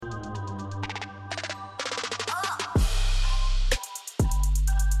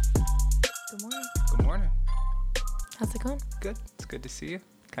good. It's good to see you.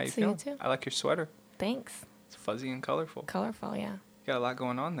 How you See feeling? you too. I like your sweater. Thanks. It's fuzzy and colorful. Colorful, yeah. You got a lot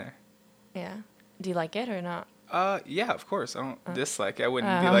going on there. Yeah. Do you like it or not? Yeah, of course. I don't dislike it. I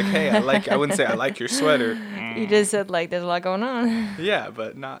wouldn't be like, hey, I wouldn't say I like your sweater. You just said, like, there's a lot going on. Yeah,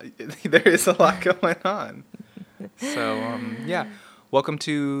 but not, there is a lot going on. So, yeah. Welcome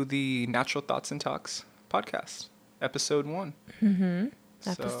to the Natural Thoughts and Talks podcast, episode 1. Mm-hmm.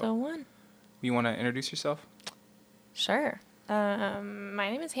 So, Episode 1. You want to introduce yourself? Sure. My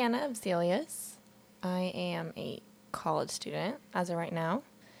name is Hannah Avzelius. I am a college student as of right now.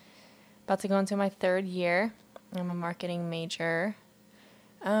 About to go into my 3rd year. I'm a marketing major.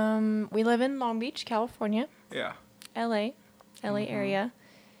 We live in Long Beach, California. Yeah. LA area.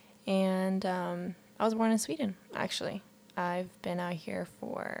 And I was born in Sweden, actually. I've been out here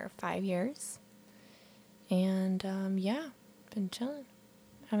for 5 years. And yeah, been chilling,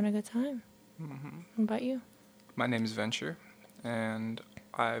 having a good time. Mm-hmm. What about you? My name is Venture, and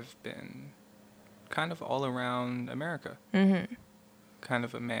I've been kind of all around America. Mm-hmm. Kind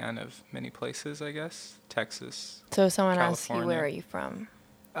of a man of many places, I guess. Texas. So if someone asks you, California. where are you from?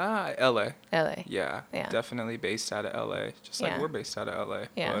 LA. LA. Yeah. Definitely based out of LA. Just like Yeah. we're based out of LA.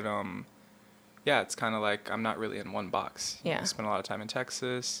 Yeah. But yeah, it's kind of like I'm not really in one box. Yeah. I spent a lot of time in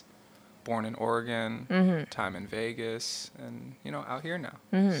Texas, born in Oregon, Mm-hmm. time in Vegas, and out here now.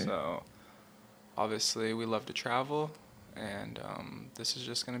 Mm-hmm. So obviously we love to travel, and this is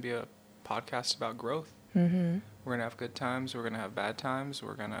just going to be a podcast about growth. Mm-hmm. We're going to have good times. We're going to have bad times.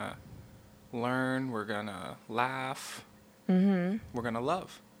 We're going to learn. We're going to laugh. Mm-hmm. We're going to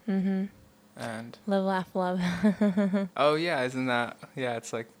love. Mm-hmm. And Live, laugh, love. oh, yeah. Isn't that? Yeah,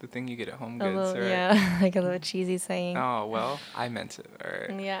 it's like the thing you get at Home Goods, right? Yeah, like a little cheesy saying. Oh, well, I meant it. All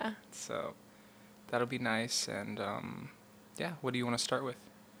right. Yeah. So that'll be nice. And yeah, what do you want to start with?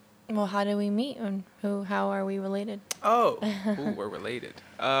 Well, how do we meet and how are we related? Oh, ooh, we're related.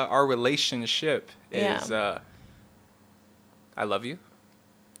 Our relationship is I love you.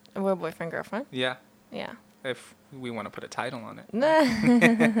 We're boyfriend, girlfriend? Yeah. Yeah. If we want to put a title on it.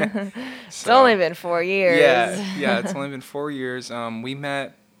 It's only been 4 years. Yeah, it's only been 4 years. We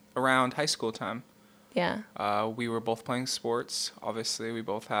met around high school time. Yeah. We were both playing sports. Obviously, we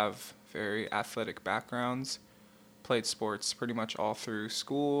both have very athletic backgrounds. Played sports pretty much all through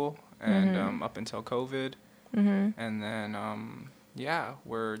school and up until COVID. Mm-hmm. And then, yeah,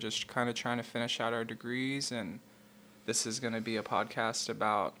 we're just kind of trying to finish out our degrees. And this is going to be a podcast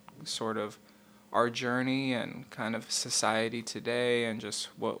about sort of our journey and kind of society today and just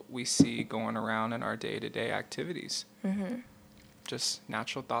what we see going around in our day-to-day activities. Mm-hmm. Just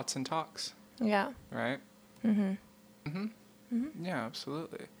natural thoughts and talks. Yeah. Right? Mm-hmm. Mm-hmm. Mm-hmm. Yeah,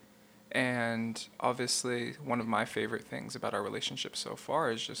 absolutely. And obviously, one of my favorite things about our relationship so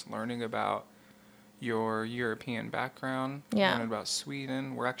far is just learning about your European background. Yeah. Learning about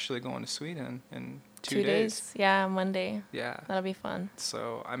Sweden. We're actually going to Sweden in 2 days. Yeah, Monday. Yeah. That'll be fun.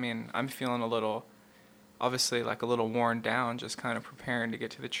 So, I mean, I'm feeling obviously like a little worn down, just kind of preparing to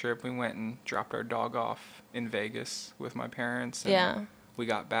get to the trip. We went and dropped our dog off in Vegas with my parents. And Yeah. we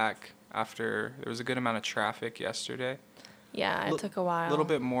got back after there was a good amount of traffic yesterday. Yeah, it took a while. A little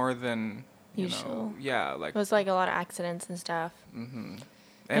bit more than usual. Yeah, like It was like a lot of accidents and stuff. Mm-hmm.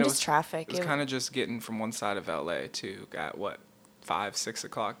 And it just was traffic. It was kind of just getting from one side of LA to at 5-6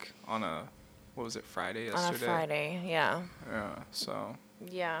 o'clock on a Friday yesterday. On a Friday, yeah. Yeah. So.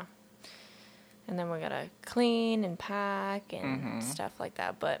 Yeah. And then we gotta clean and pack and stuff like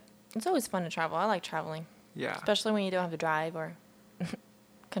that. But it's always fun to travel. I like traveling. Yeah. Especially when you don't have to drive or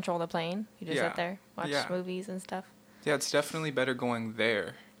control the plane. You just sit there, watch movies and stuff. Yeah, it's definitely better going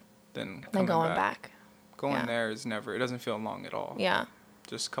there than coming going back. Going there is never. It doesn't feel long at all. Yeah.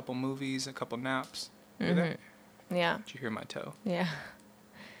 Just a couple movies, a couple naps. You're there. Yeah. Did you hear my toe? Yeah.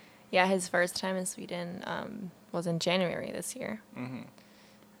 Yeah, his first time in Sweden was in January this year. Mm-hmm.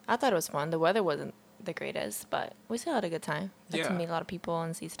 I thought it was fun. The weather wasn't the greatest, but we still had a good time. Got to meet a lot of people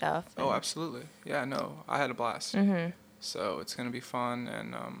and see stuff. Oh, absolutely. Yeah, no, I had a blast. Mm-hmm. So it's going to be fun,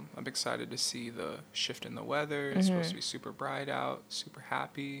 and I'm excited to see the shift in the weather. It's supposed to be super bright out, super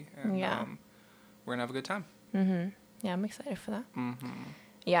happy, and we're going to have a good time. Mm-hmm. Yeah, I'm excited for that. Mm-hmm.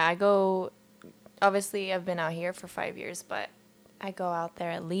 Yeah, obviously I've been out here for 5 years, but I go out there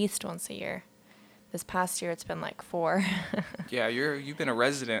at least once a year. This past year, it's been like 4. Yeah, you've been a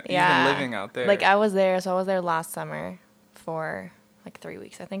resident. Yeah. You've been living out there. Like I was there last summer for like 3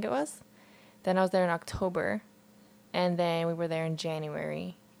 weeks, I think it was. Then I was there in October, and then we were there in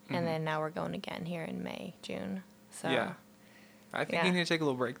January, and then now we're going again here in May, June. So yeah, I think you need to take a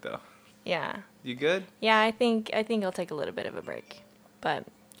little break though. Yeah. You good? Yeah, I think I'll take a little bit of a break, but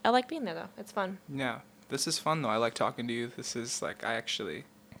I like being there though. It's fun. Yeah, This is fun, though. I like talking to you. This is like, I actually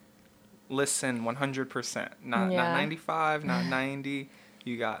listen 100%. Not 95, not 90.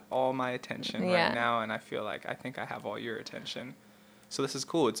 You got all my attention right now, and I feel like I think I have all your attention. So this is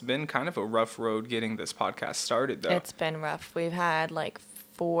cool. It's been kind of a rough road getting this podcast started, though. It's been rough. We've had like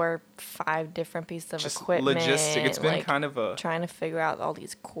 4, 5 different pieces of just equipment. Logistic. It's been like, kind of a... trying to figure out all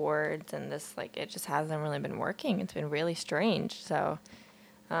these cords, and this, like, it just hasn't really been working. It's been really strange. So,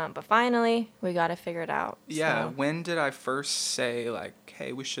 but finally, we got to figure it out. Yeah. So. When did I first say, like,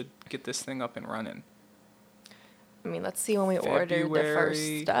 hey, we should get this thing up and running? I mean, let's see when we ordered the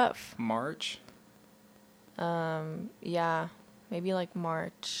first stuff. March? Yeah. Maybe like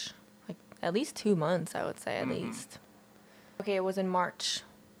March. Like at least 2 months, I would say, at least. Okay, it was in March.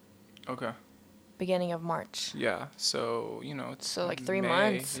 Okay. Beginning of March. Yeah. So, you know, it's so like 3 May,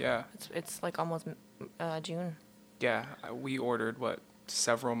 months. Yeah. It's like almost June. Yeah. We ordered,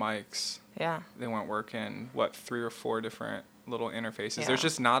 several mics. Yeah. They weren't working. 3 or 4 different little interfaces. Yeah. There's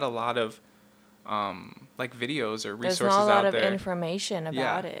just not a lot of like videos or resources out there. There's not a lot of information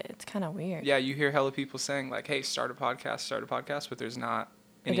about it. It's kind of weird. Yeah, you hear hella people saying like, "Hey, start a podcast," but there's not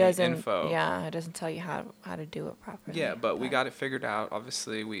any info. Yeah, it doesn't tell you how to do it properly. Yeah, but we got it figured out.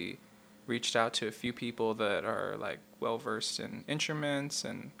 Obviously, we reached out to a few people that are like well versed in instruments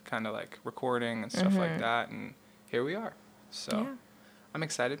and kind of like recording and stuff like that, and here we are. So I'm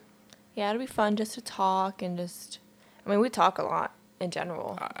excited. Yeah, it'll be fun just to talk and just. I mean, we talk a lot in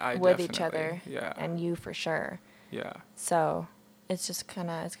general with each other. Yeah. And you for sure. Yeah. So it's just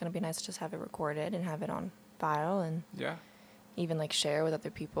it's gonna be nice to just have it recorded and have it on file and even like share with other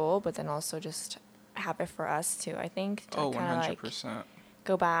people, but then also just have it for us too. I think to 100%. Like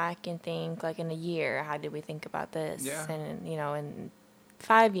go back and think like in a year, how did we think about this? Yeah. And you know, in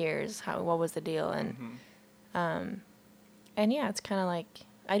 5 years, what was the deal? And and yeah, it's kind of like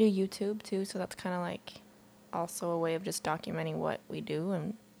I do YouTube too, so that's kind of like also a way of just documenting what we do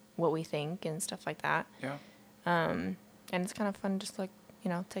and what we think and stuff like that. Yeah. And it's kind of fun just like, you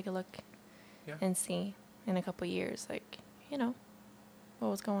know, take a look and see in a couple years, like, you know, what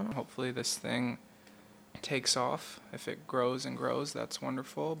was going on. Hopefully this thing takes off. If it grows and grows, that's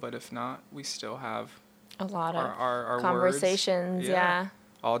wonderful. But if not, we still have a lot of our conversations. Words,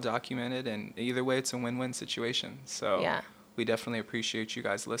 all documented. And either way, it's a win-win situation. So we definitely appreciate you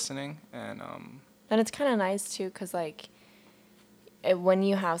guys listening. And it's kind of nice, too, because, like, when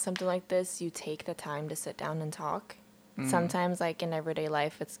you have something like this, you take the time to sit down and talk. Sometimes, like, in everyday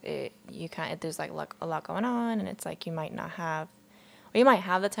life, there's, like, a lot going on, and it's, like, you might have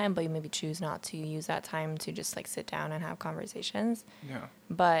the time, but you maybe choose not to use that time to just, like, sit down and have conversations. Yeah.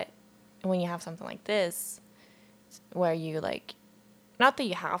 But when you have something like this, where you, like, not that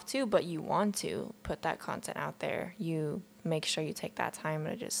you have to, but you want to put that content out there, you make sure you take that time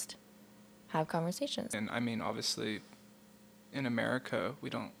to just have conversations. And I mean, obviously, in America, we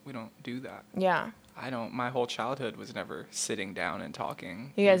don't do that. Yeah. My whole childhood was never sitting down and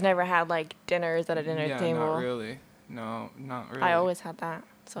talking. You guys never had like dinners at a dinner table? Yeah, not really. No, not really. I always had that,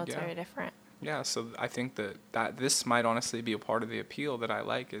 so it's very different. Yeah, so I think that this might honestly be a part of the appeal that I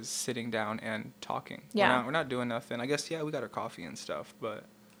like is sitting down and talking. Yeah. We're not doing nothing. I guess, we got our coffee and stuff, but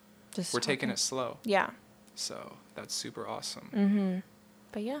just we're taking it slow. Yeah. So that's super awesome.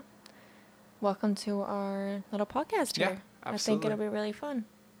 But yeah. Welcome to our little podcast here. Yeah, absolutely. I think it'll be really fun.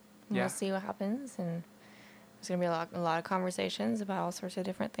 And we'll see what happens, and there's going to be a lot of conversations about all sorts of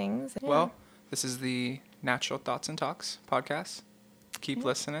different things. Well, this is the Natural Thoughts and Talks podcast. Keep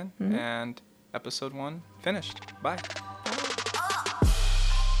listening, and episode 1 finished. Bye.